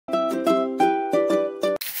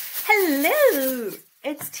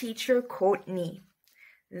it's Teacher Courtney.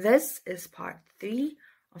 This is part 3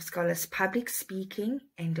 of Schola's public speaking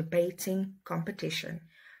and debating competition.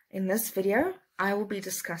 In this video, I will be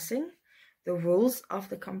discussing the rules of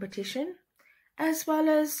the competition as well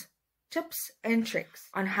as tips and tricks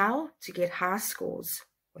on how to get high scores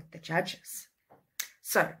with the judges.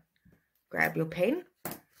 So, grab your pen,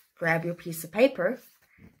 grab your piece of paper,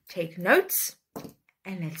 take notes,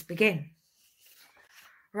 and let's begin.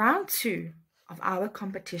 Round 2 of our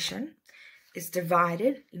competition is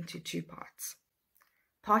divided into 2 parts.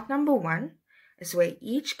 Part number 1 is where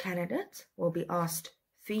each candidate will be asked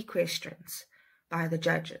 3 questions by the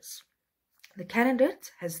judges. The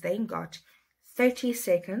candidate has then got 30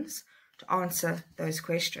 seconds to answer those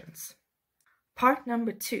questions. Part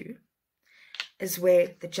number 2 is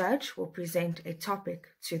where the judge will present a topic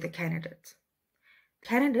to the candidate.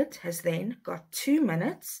 Candidate has then got 2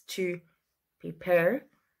 minutes to prepare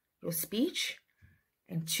your speech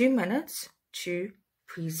and 2 minutes to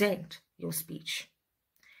present your speech.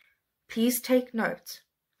 Please take note.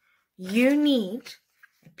 You need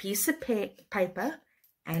a piece of paper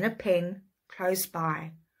and a pen close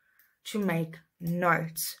by to make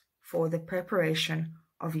notes for the preparation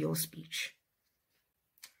of your speech.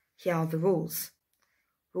 Here are the rules.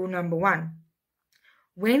 Rule number 1.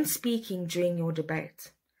 When speaking during your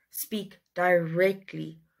debate, speak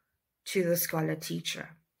directly to the scholar teacher,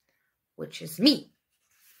 which is me.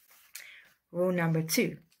 Rule number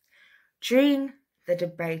 2. During the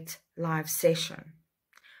debate live session,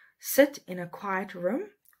 sit in a quiet room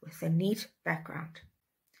with a neat background.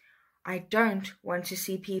 I don't want to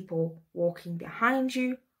see people walking behind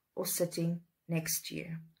you or sitting next to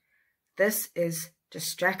you. This is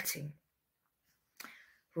distracting.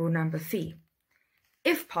 Rule number 3.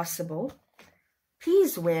 If possible,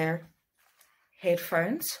 please wear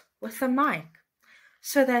headphones with a mic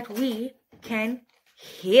so that we can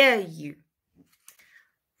hear you.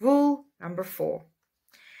 Rule number 4.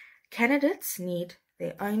 Candidates need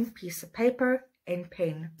their own piece of paper and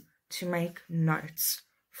pen to make notes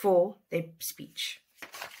for their speech.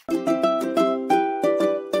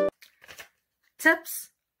 Tips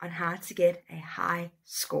on how to get a high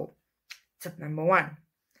score. Tip number 1.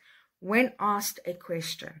 When asked a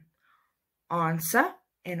question, answer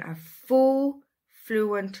in a full,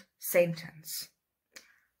 fluent sentence.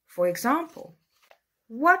 For example,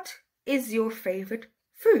 what is your favorite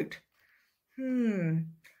food?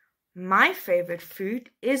 My favorite food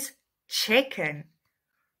is chicken,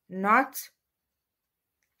 not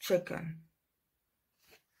chicken.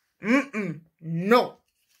 No.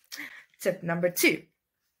 Tip number 2.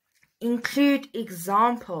 Include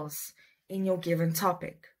examples in your given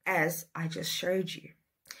topic, as I just showed you.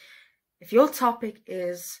 If your topic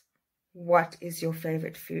is, what is your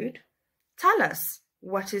favorite food? Tell us,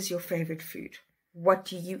 what is your favorite food? What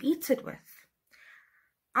do you eat it with?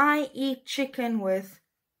 I eat chicken with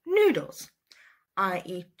noodles. I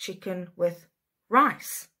eat chicken with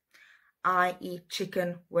rice. I eat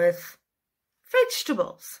chicken with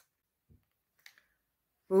vegetables.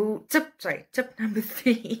 Tip number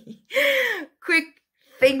 3. Quick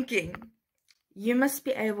thinking. You must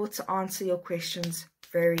be able to answer your questions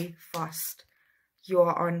very fast. You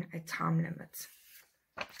are on a time limit.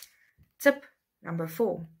 Tip number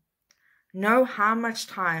 4. Know how much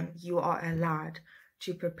time you are allowed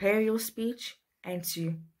to prepare your speech and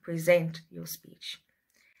to present your speech.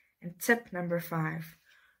 And tip number 5.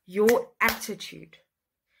 Your attitude.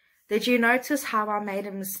 Did you notice how I made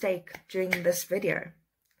a mistake during this video?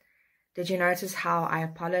 Did you notice how I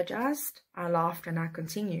apologized, I laughed, and I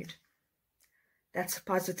continued? That's a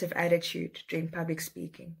positive attitude during public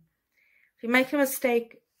speaking. If you make a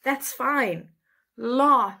mistake, that's fine.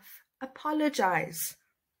 Laugh, apologize,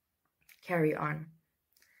 carry on.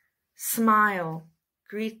 Smile,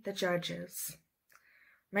 greet the judges.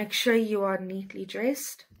 Make sure you are neatly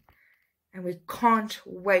dressed, and we can't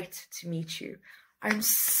wait to meet you. I'm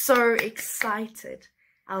so excited.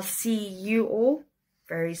 I'll see you all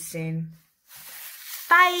very soon.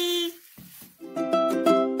 Bye!